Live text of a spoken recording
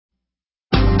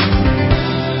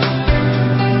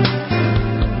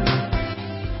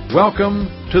Welcome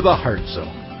to the Heart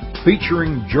Zone,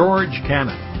 featuring George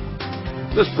Cannon.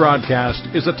 This broadcast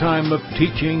is a time of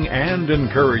teaching and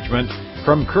encouragement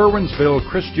from Curwensville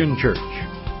Christian Church.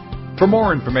 For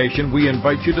more information, we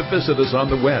invite you to visit us on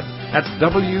the web at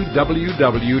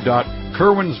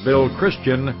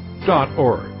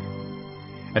www.curwensvillechristian.org.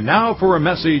 And now for a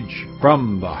message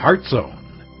from the Heart Zone.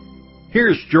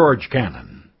 Here's George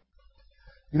Cannon.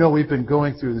 You know, we've been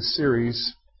going through the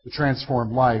series, The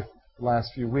Transformed Life, the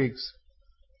last few weeks.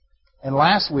 And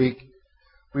last week,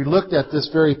 we looked at this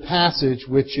very passage,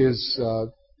 which is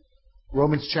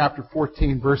Romans chapter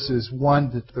 14, verses 1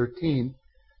 to 13,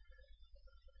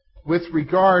 with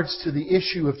regards to the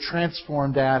issue of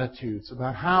transformed attitudes,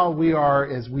 about how we are,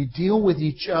 as we deal with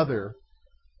each other,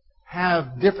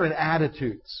 have different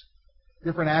attitudes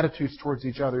towards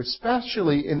each other,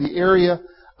 especially in the area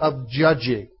of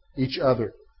judging each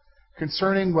other,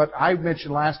 concerning what I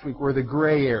mentioned last week were the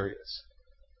gray areas,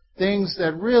 things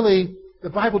that really the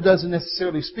Bible doesn't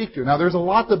necessarily speak to. Now, there's a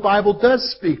lot the Bible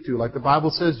does speak to, like the Bible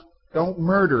says, don't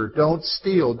murder, don't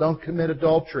steal, don't commit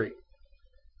adultery.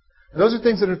 Those are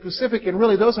things that are specific, and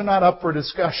really those are not up for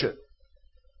discussion.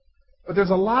 But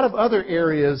there's a lot of other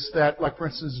areas that, like for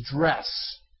instance, dress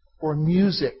or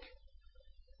music,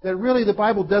 that really the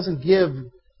Bible doesn't give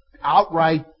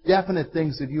outright definite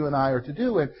things that you and I are to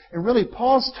do. And really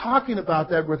Paul's talking about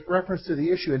that with reference to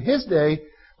the issue in his day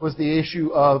was the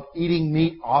issue of eating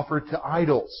meat offered to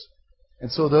idols.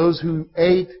 And so those who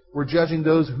ate were judging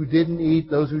those who didn't eat.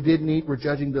 Those who didn't eat were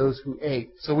judging those who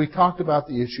ate. So we talked about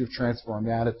the issue of transformed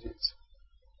attitudes.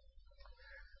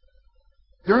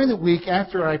 During the week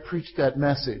after I preached that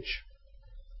message,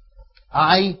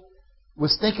 I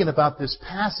was thinking about this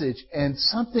passage, and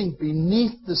something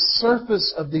beneath the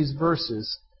surface of these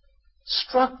verses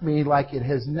struck me like it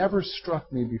has never struck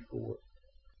me before.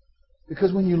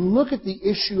 Because when you look at the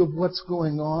issue of what's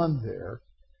going on there,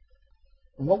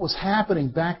 and what was happening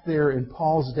back there in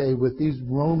Paul's day with these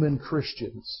Roman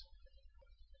Christians,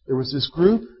 there was this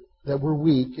group that were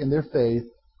weak in their faith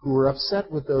who were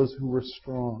upset with those who were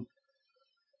strong.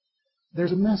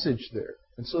 There's a message there.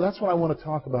 And so that's what I want to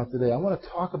talk about today. I want to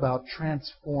talk about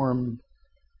transformed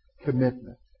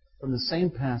commitment from the same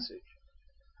passage.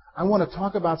 I want to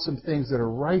talk about some things that are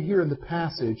right here in the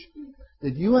passage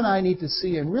that you and I need to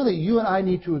see, and really you and I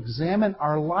need to examine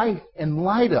our life in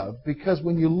light of, because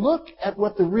when you look at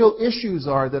what the real issues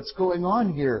are that's going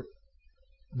on here,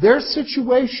 their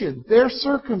situation, their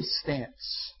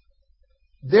circumstance,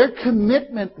 their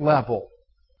commitment level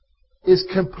is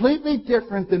completely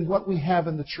different than what we have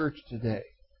in the church today.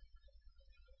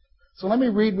 So let me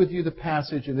read with you the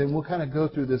passage, and then we'll kind of go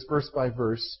through this verse by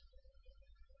verse.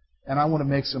 And I want to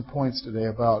make some points today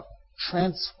about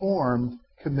transformed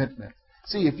commitment.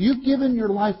 See, if you've given your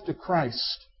life to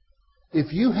Christ,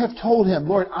 if you have told Him,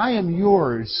 Lord, I am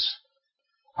yours,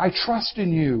 I trust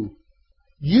in you,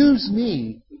 use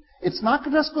me, it's not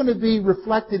just going to be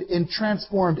reflected in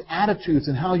transformed attitudes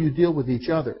and how you deal with each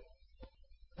other.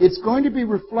 It's going to be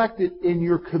reflected in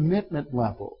your commitment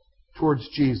level towards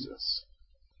Jesus,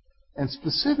 and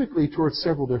specifically towards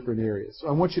several different areas. So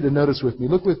I want you to notice with me,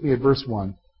 look with me at verse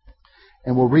 1,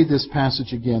 and we'll read this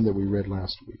passage again that we read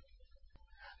last week.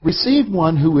 Receive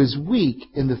one who is weak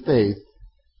in the faith,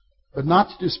 but not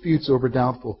to disputes over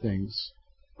doubtful things.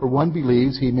 For one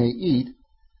believes he may eat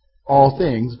all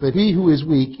things, but he who is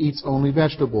weak eats only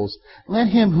vegetables. Let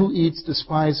him who eats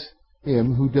despise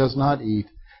him who does not eat.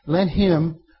 Let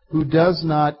him who does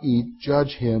not eat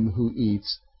judge him who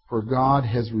eats, for God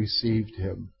has received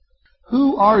him.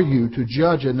 Who are you to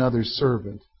judge another's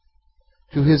servant?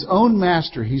 To his own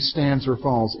master he stands or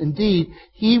falls. Indeed,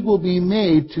 he will be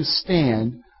made to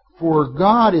stand, for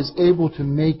God is able to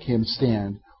make him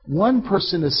stand. One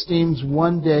person esteems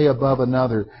one day above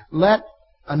another. Let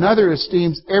another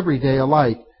esteems every day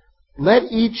alike.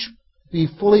 Let each be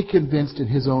fully convinced in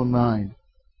his own mind.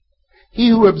 He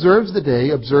who observes the day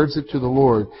observes it to the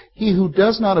Lord. He who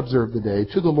does not observe the day,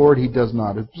 to the Lord he does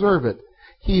not observe it.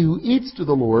 He who eats to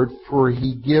the Lord, for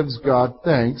he gives God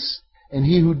thanks. And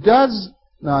he who does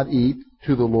not eat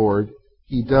to the Lord,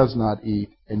 he does not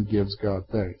eat and gives God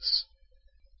thanks.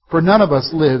 For none of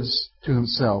us lives to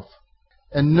himself,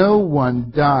 and no one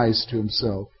dies to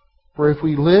himself. For if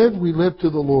we live to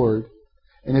the Lord,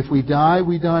 and if we die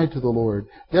to the Lord.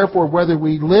 Therefore, whether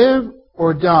we live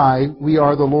or die, we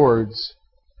are the Lord's.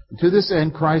 And to this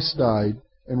end Christ died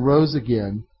and rose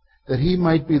again, that he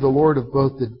might be the Lord of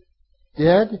both the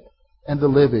dead and the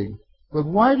living. But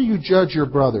why do you judge your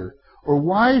brother? Or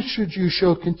why should you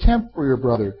show contempt for your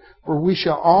brother? For we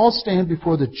shall all stand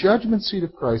before the judgment seat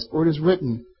of Christ. For it is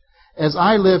written, As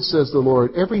I live, says the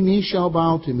Lord, every knee shall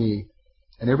bow to me,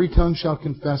 and every tongue shall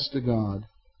confess to God.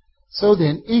 So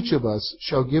then each of us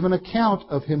shall give an account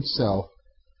of himself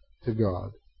to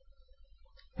God.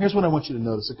 Here's what I want you to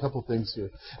notice, a couple things here.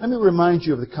 Let me remind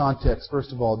you of the context,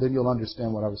 first of all, then you'll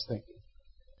understand what I was thinking.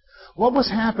 What was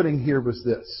happening here was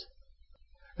this.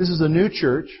 This is a new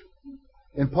church.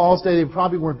 In Paul's day, they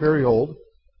probably weren't very old.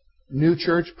 New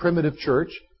church, primitive church,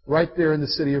 right there in the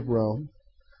city of Rome.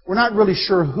 We're not really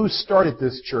sure who started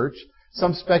this church.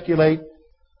 Some speculate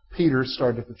Peter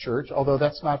started the church, although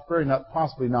that's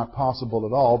possibly not possible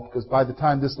at all, because by the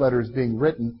time this letter is being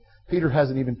written, Peter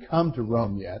hasn't even come to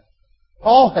Rome yet.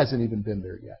 Paul hasn't even been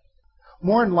there yet.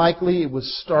 More than likely, it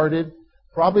was started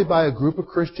probably by a group of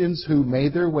Christians who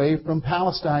made their way from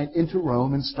Palestine into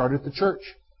Rome and started the church.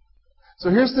 So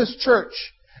here's this church.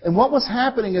 And what was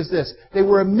happening is this. They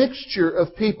were a mixture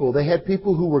of people. They had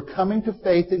people who were coming to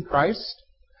faith in Christ.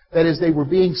 That is, they were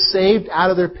being saved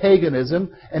out of their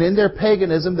paganism. And in their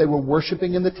paganism, they were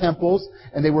worshiping in the temples.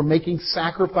 And they were making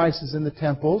sacrifices in the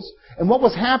temples. And what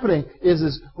was happening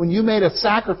is when you made a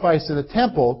sacrifice in a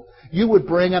temple, you would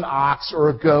bring an ox or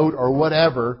a goat or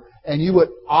whatever, and you would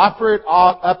offer it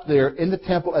up there in the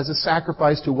temple as a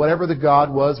sacrifice to whatever the god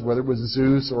was, whether it was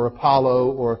Zeus or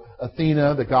Apollo or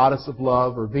Athena, the goddess of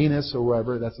love, or Venus or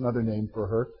whatever. That's another name for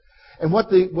her. And what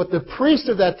the priest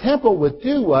of that temple would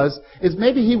do is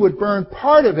maybe he would burn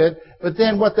part of it, but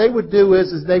then what they would do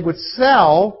is they would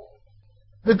sell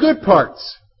the good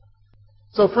parts.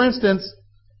 So, for instance,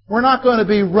 we're not going to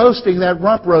be roasting that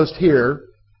rump roast here.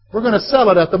 We're going to sell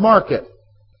it at the market.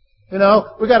 We've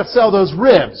got to sell those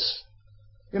ribs.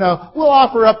 We'll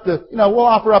offer up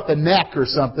the neck or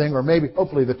something, or maybe,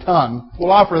 hopefully, the tongue.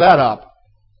 We'll offer that up.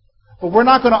 But we're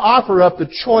not going to offer up the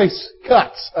choice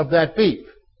cuts of that beef.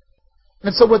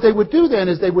 And so what they would do then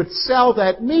is they would sell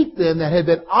that meat then that had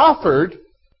been offered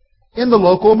in the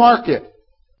local market.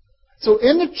 So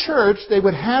in the church, they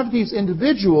would have these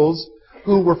individuals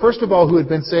who were, first of all, who had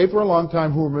been saved for a long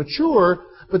time, who were mature,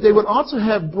 but they would also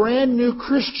have brand new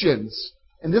Christians.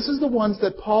 And this is the ones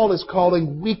that Paul is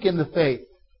calling weak in the faith.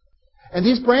 And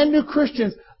these brand new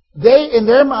Christians, in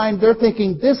their mind, they're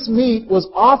thinking this meat was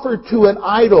offered to an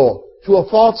idol, to a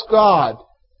false god.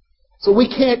 So we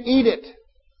can't eat it.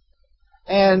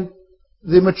 And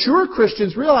the mature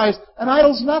Christians realize an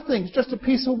idol's nothing. It's just a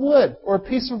piece of wood or a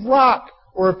piece of rock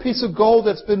or a piece of gold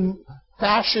that's been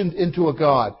fashioned into a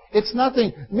god. It's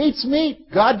nothing. Meat's meat.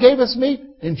 God gave us meat.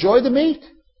 Enjoy the meat.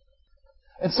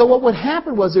 And so what would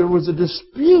happen was there was a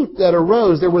dispute that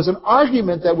arose. There was an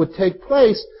argument that would take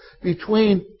place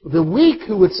between the weak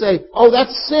who would say, oh,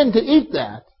 that's sin to eat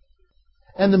that,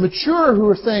 and the mature who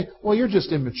were saying, well, you're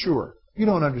just immature. You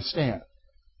don't understand.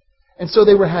 And so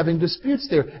they were having disputes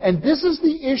there. And this is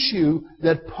the issue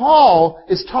that Paul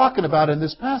is talking about in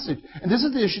this passage. And this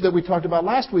is the issue that we talked about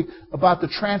last week about the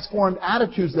transformed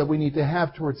attitudes that we need to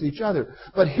have towards each other.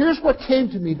 But here's what came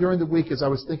to me during the week as I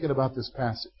was thinking about this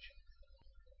passage.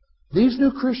 These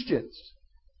new Christians,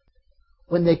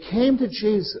 when they came to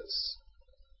Jesus,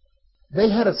 they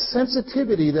had a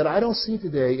sensitivity that I don't see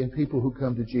today in people who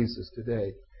come to Jesus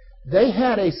today. They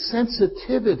had a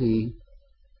sensitivity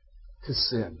to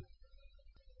sin.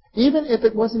 Even if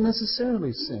it wasn't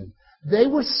necessarily sin. They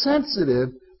were sensitive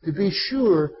to be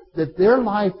sure that their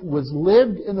life was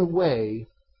lived in a way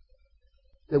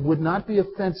that would not be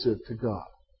offensive to God.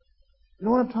 You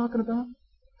know what I'm talking about?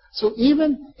 So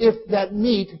even if that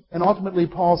meat, and ultimately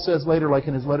Paul says later, like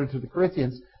in his letter to the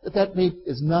Corinthians, that meat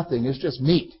is nothing. It's just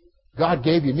meat. God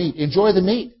gave you meat. Enjoy the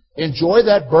meat. Enjoy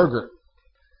that burger.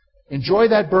 Enjoy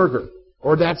that burger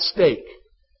or that steak.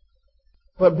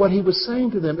 But what he was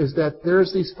saying to them is that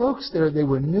there's these folks there, they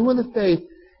were new in the faith.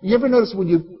 You ever notice when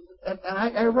and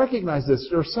I recognize this,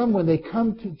 there are some when they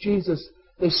come to Jesus,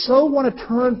 they so want to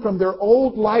turn from their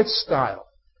old lifestyle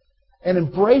and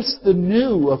embrace the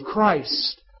new of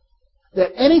Christ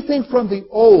that anything from the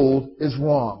old is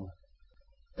wrong.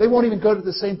 They won't even go to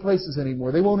the same places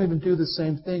anymore. They won't even do the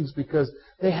same things because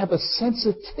they have a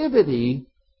sensitivity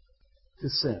to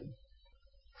sin.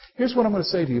 Here's what I'm going to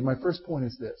say to you. My first point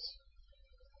is this.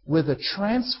 With a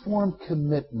transformed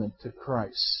commitment to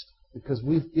Christ, because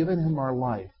we've given Him our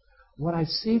life, what I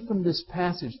see from this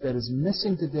passage that is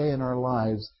missing today in our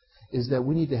lives is that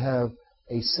we need to have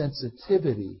a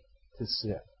sensitivity to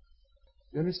sin.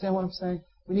 You understand what I'm saying?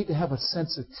 We need to have a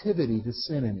sensitivity to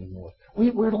sin anymore.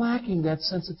 We're lacking that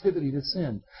sensitivity to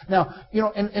sin. Now,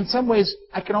 in some ways,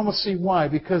 I can almost see why.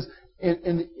 Because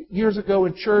years ago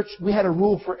in church, we had a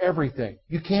rule for everything.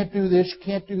 You can't do this, you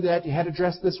can't do that. You had to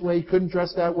dress this way, you couldn't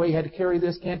dress that way. You had to carry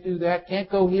this, can't do that. Can't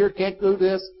go here, can't do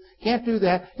this, can't do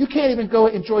that. You can't even go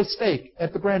enjoy steak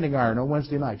at the Branding Iron on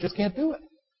Wednesday night. Just can't do it.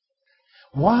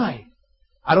 Why?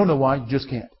 I don't know why, you just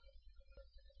can't.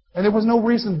 And there was no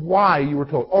reason why you were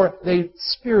told. Or they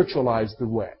spiritualized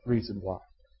the reason why.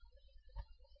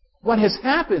 What has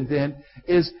happened then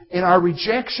is in our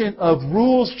rejection of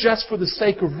rules just for the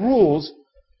sake of rules,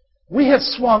 we have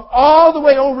swung all the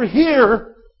way over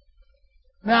here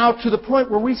now to the point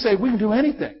where we say we can do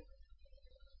anything.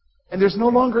 And there's no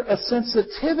longer a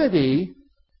sensitivity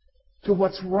to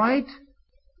what's right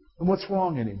and what's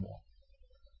wrong anymore.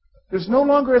 There's no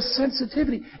longer a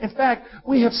sensitivity. In fact,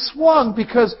 we have swung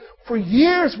because for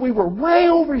years we were way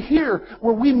over here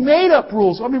where we made up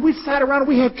rules. I mean, we sat around and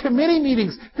we had committee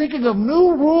meetings thinking of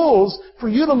new rules for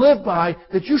you to live by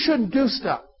that you shouldn't do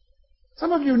stuff.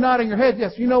 Some of you are nodding your head.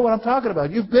 Yes, you know what I'm talking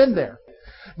about. You've been there.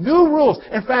 New rules.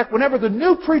 In fact, whenever the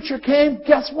new preacher came,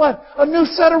 guess what? A new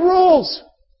set of rules.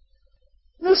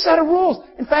 New set of rules.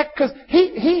 In fact, because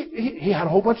he had a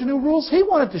whole bunch of new rules he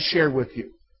wanted to share with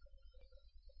you.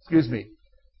 Excuse me.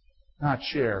 Not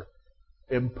share.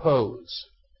 Impose.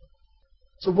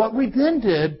 So what we then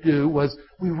did do was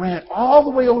we ran all the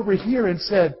way over here and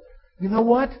said, you know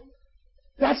what?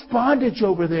 That's bondage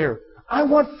over there. I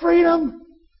want freedom.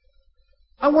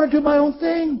 I want to do my own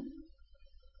thing.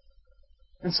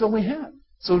 And so we have.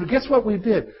 So guess what we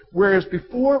did? Whereas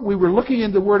before we were looking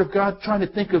in the Word of God trying to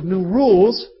think of new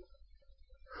rules,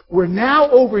 we're now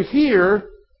over here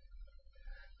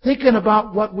thinking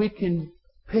about what we can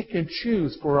pick and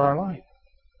choose for our life.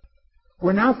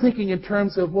 We're now thinking in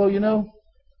terms of, well, you know,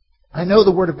 I know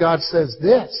the Word of God says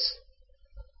this,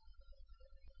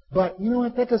 but you know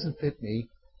what? That doesn't fit me.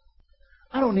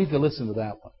 I don't need to listen to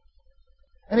that one.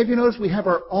 And have you noticed we have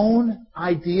our own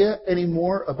idea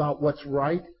anymore about what's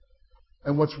right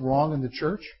and what's wrong in the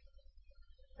church?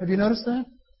 Have you noticed that?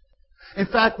 In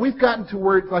fact, we've gotten to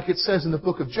where, like it says in the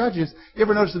book of Judges, you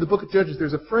ever notice in the book of Judges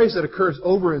there's a phrase that occurs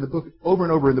over and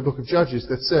over in the book of Judges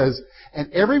that says,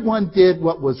 and everyone did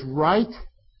what was right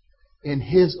in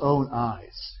his own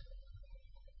eyes.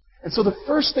 And so the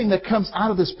first thing that comes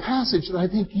out of this passage that I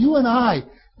think you and I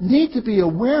need to be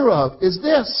aware of is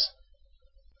this.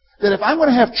 That if I'm going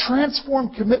to have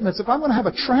transformed commitments, if I'm going to have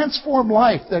a transformed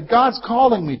life that God's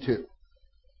calling me to,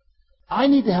 I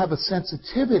need to have a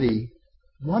sensitivity,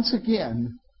 once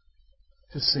again,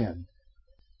 to sin.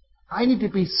 I need to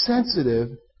be sensitive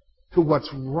to what's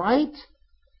right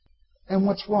and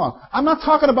what's wrong. I'm not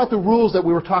talking about the rules that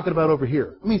we were talking about over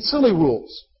here. I mean, silly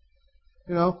rules.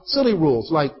 You know, silly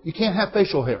rules like you can't have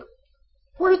facial hair.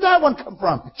 Where did that one come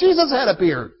from? Jesus had a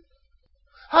beard.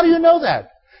 How do you know that?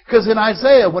 Because in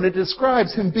Isaiah, when it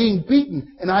describes him being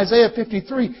beaten, in Isaiah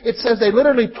 53, it says they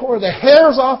literally tore the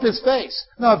hairs off his face.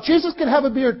 Now, if Jesus can have a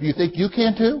beard, do you think you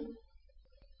can too?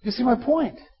 You see my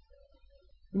point?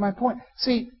 My point.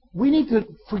 See, we need to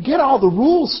forget all the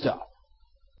rule stuff,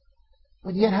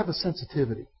 but yet have a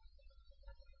sensitivity.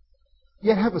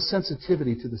 Yet have a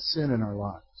sensitivity to the sin in our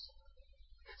lives.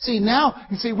 See, now,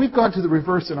 you see, we've gone to the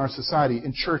reverse in our society,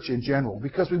 in church in general,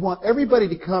 because we want everybody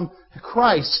to come to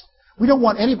Christ. We don't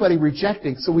want anybody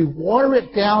rejecting, so we water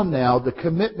it down now, the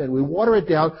commitment. We water it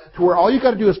down to where all you've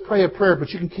got to do is pray a prayer, but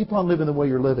you can keep on living the way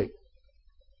you're living.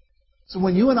 So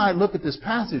when you and I look at this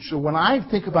passage, so when I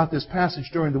think about this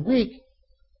passage during the week,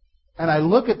 and I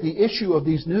look at the issue of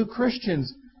these new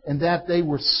Christians, and that they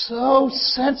were so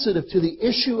sensitive to the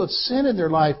issue of sin in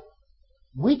their life,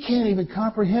 we can't even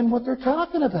comprehend what they're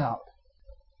talking about.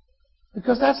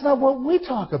 Because that's not what we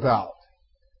talk about.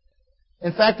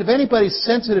 In fact, if anybody's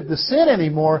sensitive to sin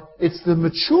anymore, it's the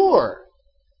mature.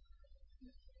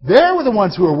 They were the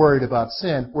ones who were worried about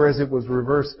sin, whereas it was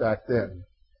reversed back then.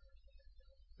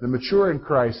 The mature in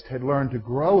Christ had learned to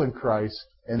grow in Christ,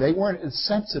 and they weren't as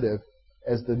sensitive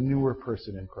as the newer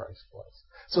person in Christ was.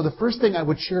 So the first thing I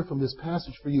would share from this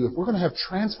passage for you, if we're going to have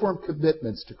transformed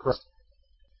commitments to Christ,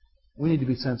 we need to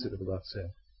be sensitive about sin.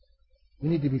 We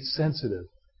need to be sensitive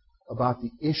about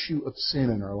the issue of sin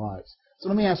in our lives. So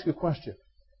let me ask you a question.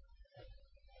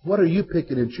 What are you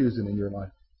picking and choosing in your life?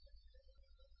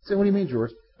 Say, what do you mean,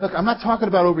 George? Look, I'm not talking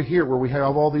about over here where we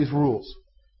have all these rules.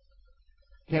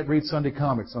 Can't read Sunday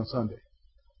comics on Sunday.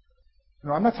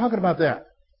 No, I'm not talking about that.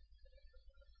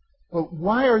 But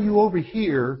why are you over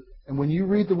here, and when you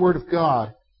read the Word of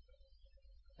God,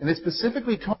 and it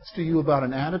specifically talks to you about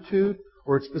an attitude,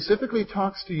 or it specifically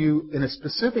talks to you in a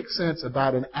specific sense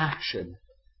about an action,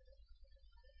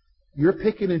 you're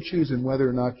picking and choosing whether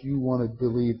or not you want to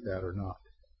believe that or not.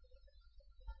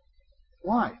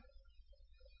 Why?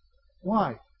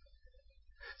 Why?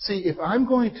 See, if I'm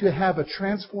going to have a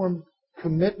transformed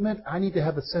commitment, I need to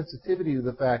have a sensitivity to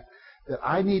the fact that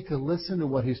I need to listen to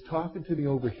what He's talking to me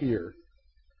over here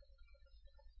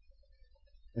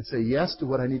and say yes to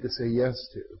what I need to say yes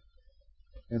to,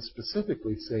 and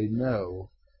specifically say no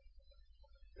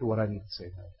to what I need to say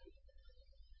no to.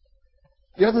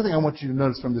 The other thing I want you to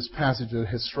notice from this passage that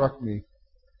has struck me,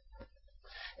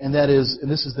 and that is,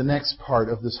 and this is the next part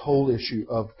of this whole issue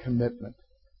of commitment,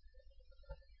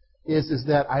 is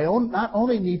that I not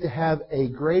only need to have a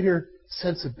greater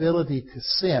sensibility to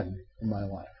sin in my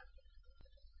life,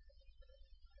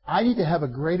 I need to have a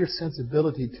greater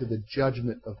sensibility to the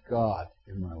judgment of God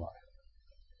in my life.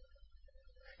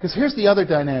 Because here's the other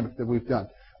dynamic that we've done.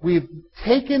 We've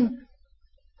taken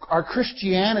our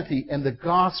Christianity and the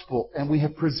gospel, and we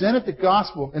have presented the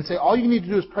gospel and say, all you need to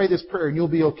do is pray this prayer and you'll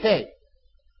be okay.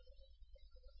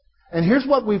 And here's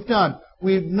what we've done.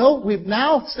 We've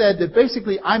now said that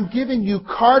basically I'm giving you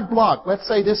carte blanche. Let's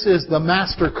say this is the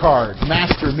MasterCard,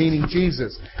 Master meaning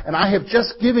Jesus. And I have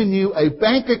just given you a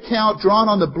bank account drawn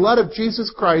on the blood of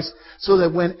Jesus Christ so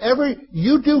that whenever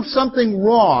you do something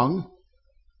wrong,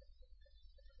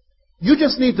 you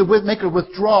just need to make a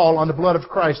withdrawal on the blood of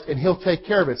Christ and He'll take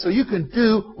care of it. So you can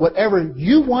do whatever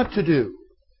you want to do.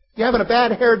 You're having a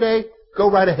bad hair day?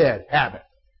 Go right ahead. Have it.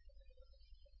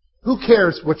 Who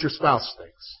cares what your spouse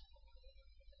thinks?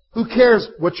 Who cares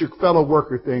what your fellow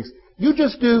worker thinks? You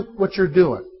just do what you're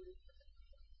doing.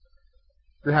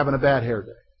 You're having a bad hair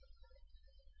day.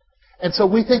 And so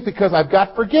we think because I've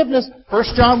got forgiveness,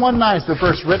 1 John 1:9 is the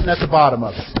verse written at the bottom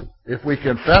of it. If we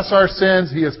confess our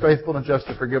sins, He is faithful and just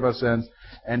to forgive our sins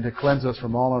and to cleanse us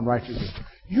from all unrighteousness.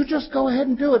 You just go ahead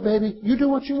and do it, baby. You do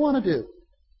what you want to do.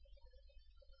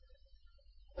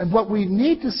 And what we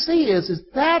need to see is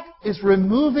that is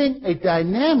removing a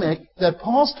dynamic that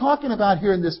Paul's talking about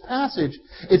here in this passage.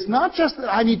 It's not just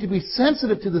that I need to be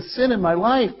sensitive to the sin in my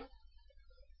life.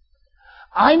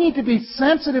 I need to be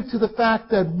sensitive to the fact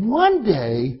that one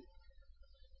day,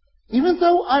 even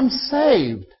though I'm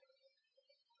saved,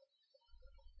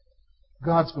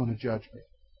 God's going to judge me.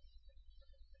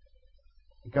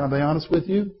 Can I be honest with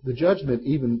you? The judgment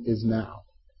even is now.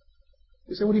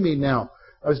 You say, what do you mean now?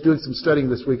 I was doing some studying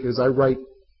this week as I write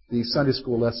the Sunday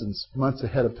school lessons months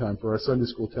ahead of time for our Sunday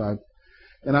school time.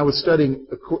 And I was studying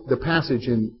the passage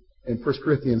in 1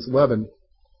 Corinthians 11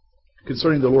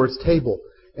 concerning the Lord's table.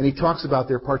 And he talks about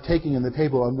their partaking in the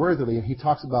table unworthily. And he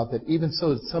talks about that even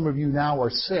so that some of you now are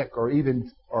sick or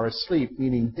even are asleep,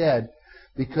 meaning dead,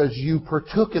 because you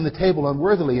partook in the table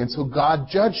unworthily. And so God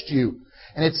judged you.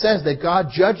 And it says that God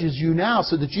judges you now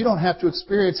so that you don't have to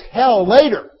experience hell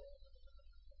later.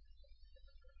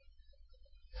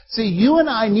 See, you and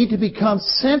I need to become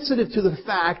sensitive to the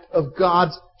fact of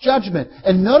God's judgment.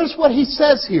 And notice what he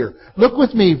says here. Look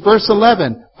with me, verse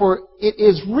 11. For it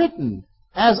is written,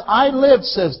 as I live,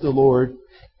 says the Lord,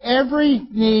 every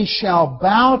knee shall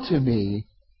bow to me,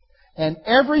 and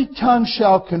every tongue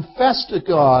shall confess to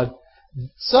God.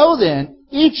 So then,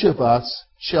 each of us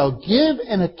shall give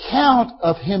an account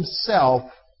of himself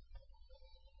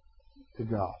to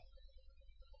God.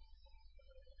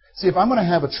 See, if I'm going to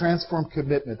have a transformed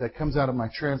commitment that comes out of my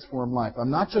transformed life,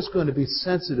 I'm not just going to be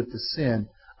sensitive to sin.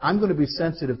 I'm going to be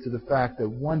sensitive to the fact that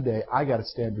one day I got to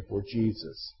stand before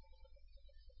Jesus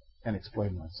and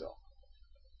explain myself.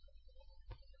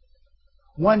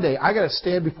 One day I got to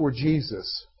stand before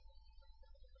Jesus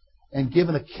and give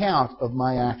an account of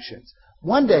my actions.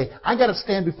 One day I got to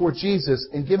stand before Jesus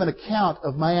and give an account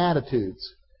of my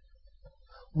attitudes.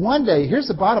 One day, here's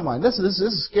the bottom line. Listen, this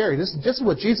is scary. This is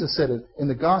what Jesus said in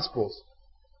the Gospels.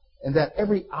 And that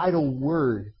every idle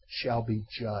word shall be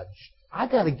judged. I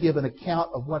got to give an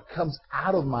account of what comes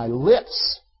out of my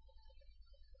lips.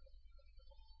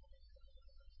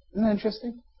 Isn't that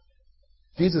interesting?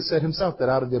 Jesus said himself that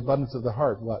out of the abundance of the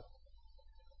heart, what?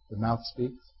 The mouth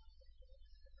speaks.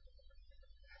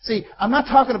 See, I'm not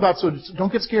talking about, so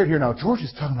don't get scared here now. George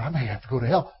is talking about I may have to go to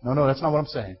hell. No, that's not what I'm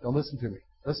saying. Don't listen to me.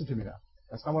 Listen to me now.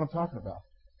 That's not what I'm talking about.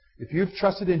 If you've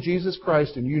trusted in Jesus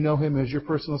Christ and you know Him as your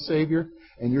personal Savior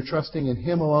and you're trusting in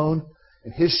Him alone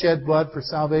and His shed blood for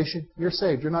salvation, you're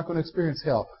saved. You're not going to experience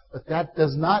hell. But that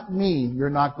does not mean you're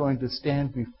not going to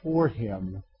stand before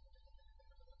Him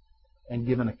and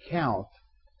give an account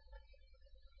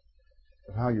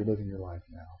of how you're living your life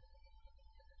now.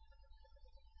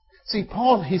 See,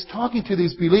 Paul, he's talking to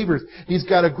these believers. He's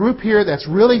got a group here that's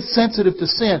really sensitive to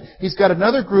sin. He's got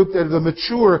another group that are the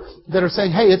mature that are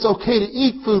saying, hey, it's okay to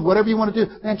eat food, whatever you want to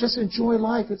do. Man, just enjoy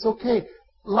life. It's okay.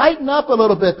 Lighten up a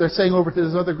little bit, they're saying over to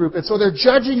this other group. And so they're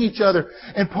judging each other.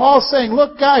 And Paul's saying,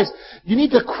 look, guys, you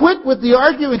need to quit with the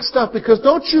arguing stuff because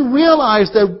don't you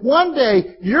realize that one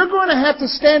day you're going to have to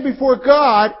stand before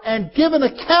God and give an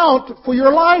account for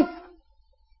your life?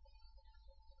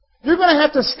 You're going to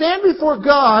have to stand before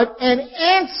God and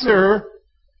answer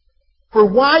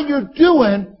for why you're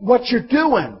doing what you're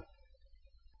doing.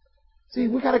 See,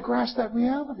 we've got to grasp that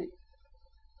reality.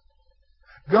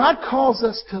 God calls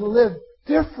us to live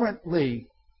differently.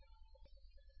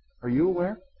 Are you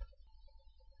aware?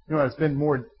 You know, it's been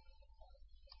more,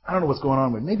 I don't know what's going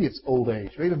on with me. Maybe it's old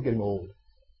age. Maybe I'm getting old.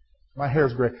 My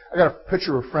hair's gray. I got a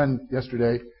picture of a friend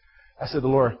yesterday. I said to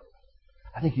Laura,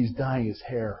 I think he's dyeing his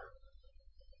hair.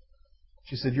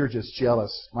 She said, you're just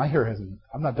jealous. My hair hasn't,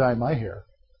 I'm not dyeing my hair.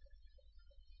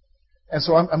 And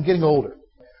so I'm getting older.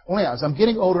 Only as I'm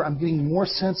getting older, I'm getting more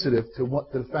sensitive to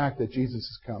the fact that Jesus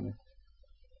is coming.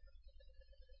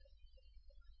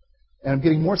 And I'm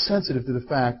getting more sensitive to the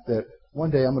fact that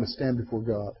one day I'm going to stand before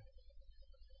God.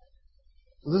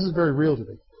 So this is very real to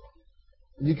me.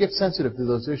 And you get sensitive to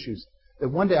those issues. That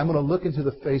one day I'm going to look into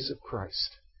the face of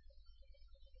Christ.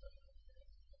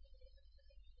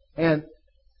 And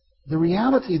the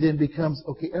reality then becomes,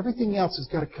 okay, everything else has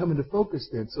got to come into focus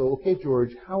then. So, okay,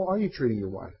 George, how are you treating your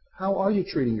wife? How are you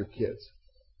treating your kids?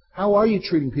 How are you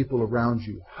treating people around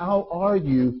you? How are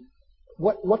you,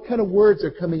 what kind of words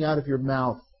are coming out of your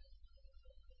mouth?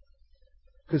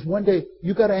 Because one day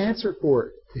you've got to answer for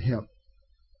it to Him.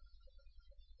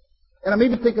 And I'm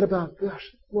even thinking about, gosh,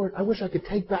 Lord, I wish I could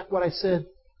take back what I said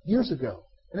years ago.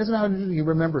 And isn't that how you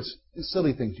remember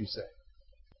silly things you say?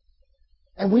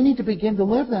 And we need to begin to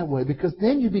live that way, because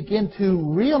then you begin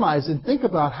to realize and think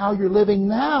about how you're living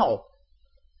now.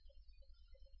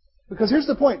 Because here's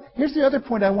the point. Here's the other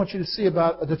point I want you to see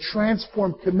about the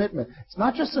transformed commitment. It's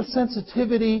not just a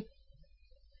sensitivity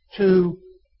to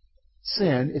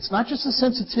sin. It's not just a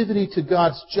sensitivity to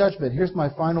God's judgment. Here's my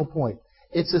final point.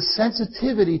 It's a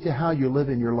sensitivity to how you live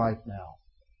in your life now.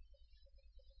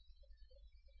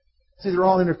 See, they're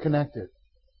all interconnected.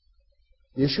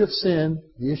 The issue of sin,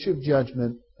 the issue of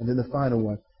judgment, and then the final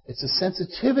one. It's a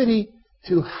sensitivity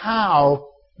to how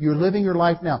you're living your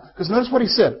life now. Because notice what he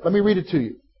said. Let me read it to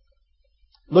you.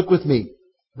 Look with me.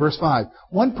 Verse 5.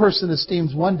 One person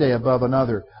esteems one day above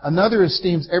another. Another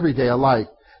esteems every day alike.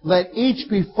 Let each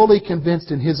be fully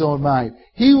convinced in his own mind.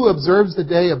 He who observes the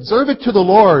day, observe it to the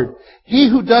Lord. He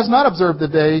who does not observe the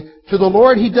day, to the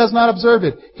Lord he does not observe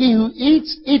it. He who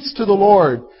eats, eats to the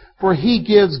Lord, for he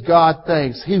gives God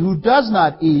thanks. He who does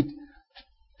not eat,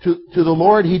 to the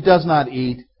Lord he does not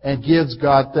eat, and gives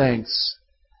God thanks.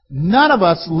 None of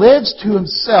us lives to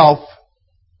himself,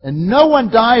 and no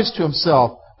one dies to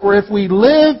himself. For if we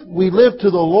live, we live to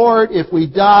the Lord. If we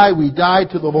die, we die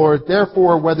to the Lord.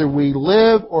 Therefore, whether we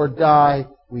live or die,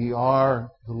 we are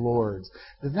the Lord's.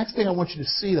 The next thing I want you to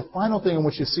see, the final thing I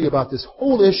want you to see about this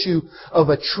whole issue of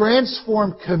a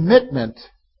transformed commitment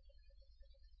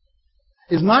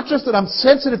is not just that I'm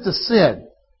sensitive to sin.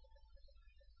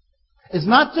 It's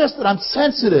not just that I'm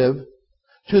sensitive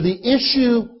to the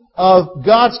issue of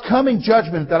God's coming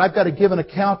judgment, that I've got to give an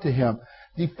account to Him.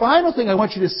 The final thing I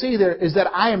want you to see there is that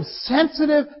I am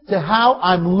sensitive to how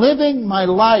I'm living my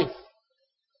life.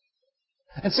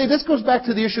 And see, this goes back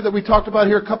to the issue that we talked about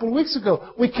here a couple of weeks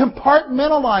ago. We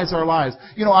compartmentalize our lives.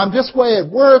 You know, I'm this way at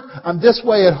work, I'm this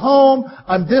way at home,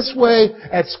 I'm this way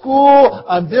at school,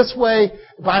 I'm this way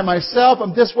by myself,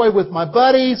 I'm this way with my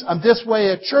buddies, I'm this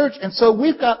way at church. And so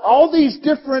we've got all these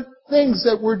different things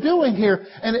that we're doing here.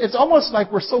 And it's almost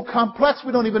like we're so complex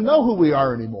we don't even know who we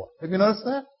are anymore. Have you noticed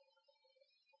that?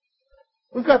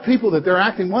 We've got people that they're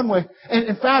acting one way. And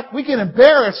in fact, we get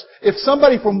embarrassed if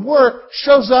somebody from work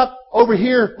shows up over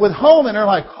here with home and they're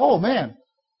like, oh man,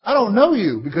 I don't know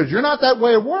you because you're not that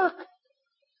way at work.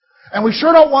 And we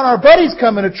sure don't want our buddies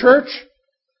coming to church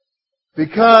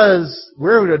because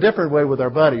we're a different way with our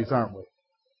buddies, aren't we?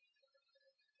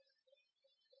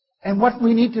 And what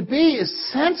we need to be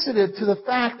is sensitive to the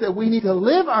fact that we need to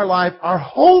live our life, our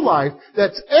whole life,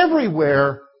 that's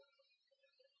everywhere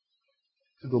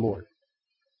to the Lord.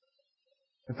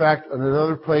 In fact, in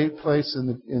another place in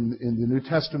the New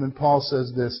Testament, Paul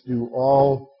says this, do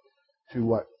all to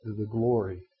what? To the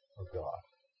glory of God.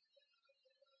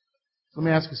 So let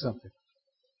me ask you something.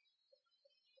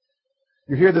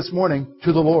 You're here this morning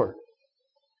to the Lord.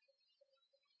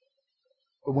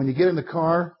 But when you get in the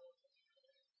car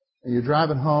and you're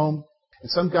driving home,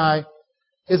 and some guy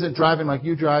isn't driving like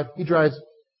you drive, he drives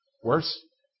worse,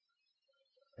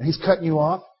 and he's cutting you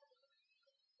off,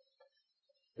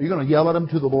 are you going to yell at him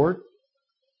to the Lord?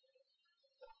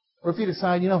 Or if you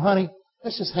decide, you know, honey,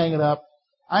 let's just hang it up.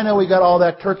 I know we got all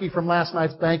that turkey from last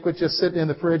night's banquet just sitting in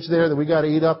the fridge there that we got to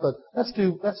eat up, but let's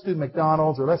do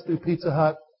McDonald's or let's do Pizza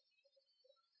Hut.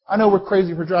 I know we're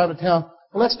crazy for driving to town,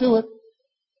 but let's do it.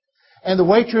 And the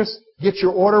waitress gets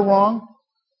your order wrong.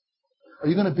 Are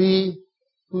you going to be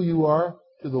who you are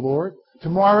to the Lord?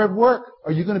 Tomorrow at work,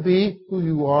 are you going to be who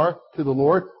you are to the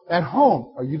Lord? At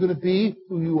home, are you going to be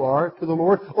who you are to the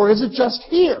Lord? Or is it just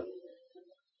here?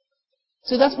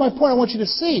 See, that's my point I want you to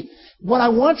see. What I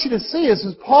want you to see is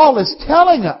Paul is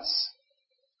telling us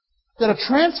that a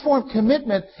transformed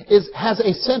commitment has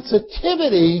a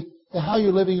sensitivity to how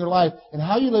you're living your life. And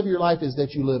how you live your life is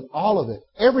that you live all of it,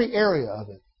 every area of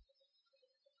it,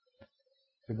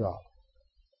 to God.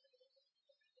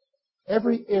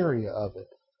 Every area of it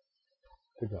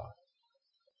to God.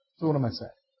 So what am I saying?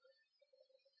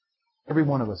 Every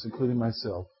one of us, including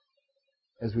myself,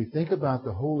 as we think about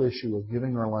the whole issue of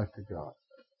giving our life to God,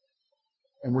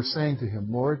 and we're saying to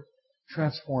Him, Lord,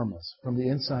 transform us from the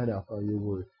inside out by your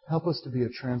word. Help us to be a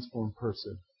transformed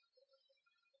person.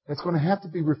 That's going to have to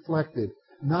be reflected,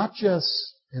 not just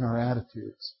in our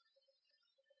attitudes.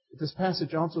 But this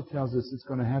passage also tells us it's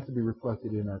going to have to be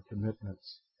reflected in our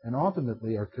commitments, and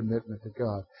ultimately our commitment to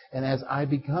God. And as I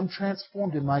become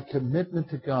transformed in my commitment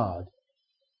to God,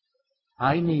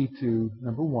 I need to,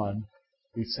 number one,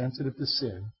 be sensitive to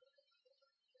sin,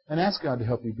 and ask God to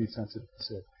help me be sensitive to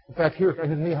sin. In fact, here, I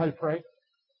can tell you how to pray.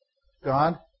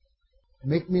 God,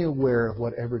 make me aware of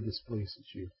whatever displeases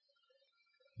you.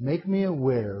 Make me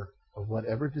aware of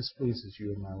whatever displeases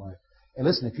you in my life. And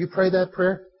listen, if you pray that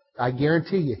prayer, I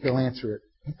guarantee you He'll answer it.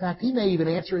 In fact, He may even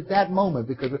answer it that moment,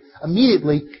 because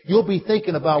immediately you'll be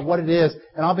thinking about what it is.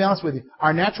 And I'll be honest with you,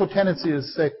 our natural tendency is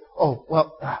to say, oh,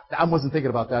 well, I wasn't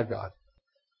thinking about that God.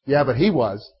 Yeah, but He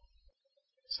was.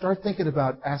 Start thinking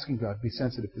about asking God, be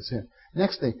sensitive to sin.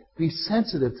 Next thing, be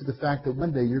sensitive to the fact that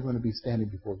one day you're going to be standing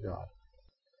before God.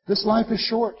 This life is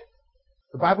short.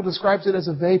 The Bible describes it as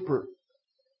a vapor,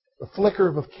 a flicker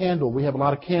of a candle. We have a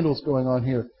lot of candles going on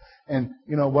here. And,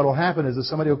 what will happen is that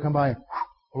somebody will come by and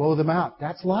blow them out.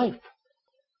 That's life.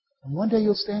 And one day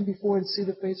you'll stand before and see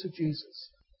the face of Jesus.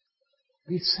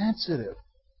 Be sensitive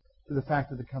to the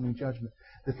fact of the coming judgment.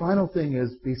 The final thing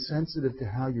is, be sensitive to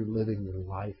how you're living your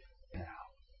life now.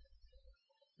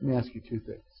 Let me ask you two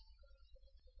things.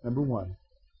 Number one,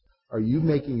 are you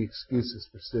making excuses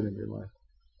for sin in your life?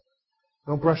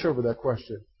 Don't brush over that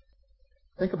question.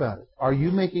 Think about it. Are you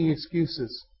making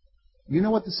excuses? You know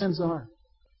what the sins are.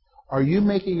 Are you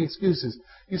making excuses?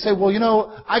 You say, well,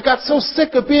 I got so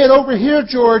sick of being over here,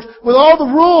 George, with all the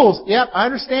rules. Yep, I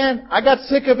understand. I got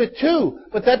sick of it too.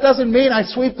 But that doesn't mean I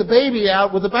sweep the baby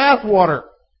out with the bathwater.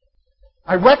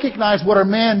 I recognize what our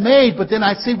man made, but then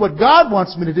I see what God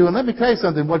wants me to do. And let me tell you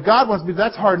something. What God wants me to do,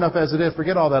 that's hard enough as it is.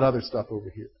 Forget all that other stuff over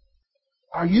here.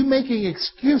 Are you making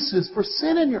excuses for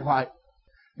sin in your life?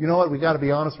 You know what? We've got to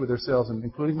be honest with ourselves, and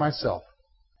including myself.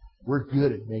 We're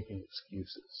good at making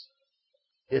excuses.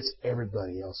 It's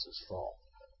everybody else's fault.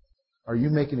 Are you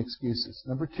making excuses?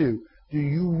 Number two, do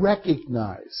you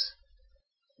recognize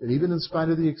that even in spite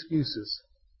of the excuses,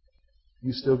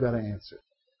 you still got to answer?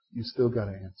 You still got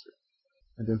to answer.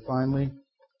 And then finally,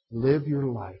 live your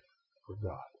life for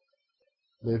God.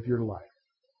 Live your life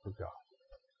for God.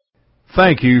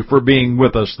 Thank you for being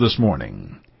with us this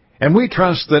morning. And we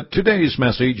trust that today's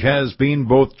message has been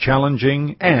both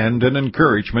challenging and an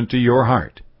encouragement to your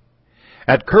heart.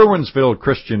 At Curwensville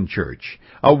Christian Church,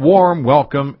 a warm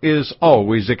welcome is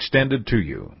always extended to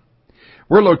you.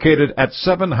 We're located at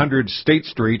 700 State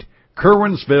Street,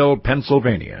 Curwensville,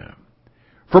 Pennsylvania.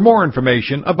 For more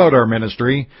information about our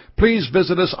ministry, please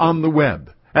visit us on the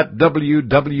web at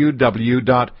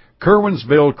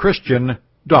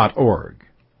www.curwensvillechristian.org.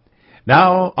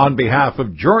 Now, on behalf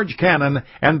of George Cannon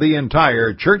and the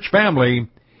entire church family,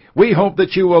 we hope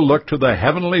that you will look to the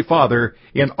Heavenly Father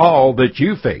in all that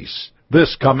you face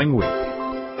this coming week.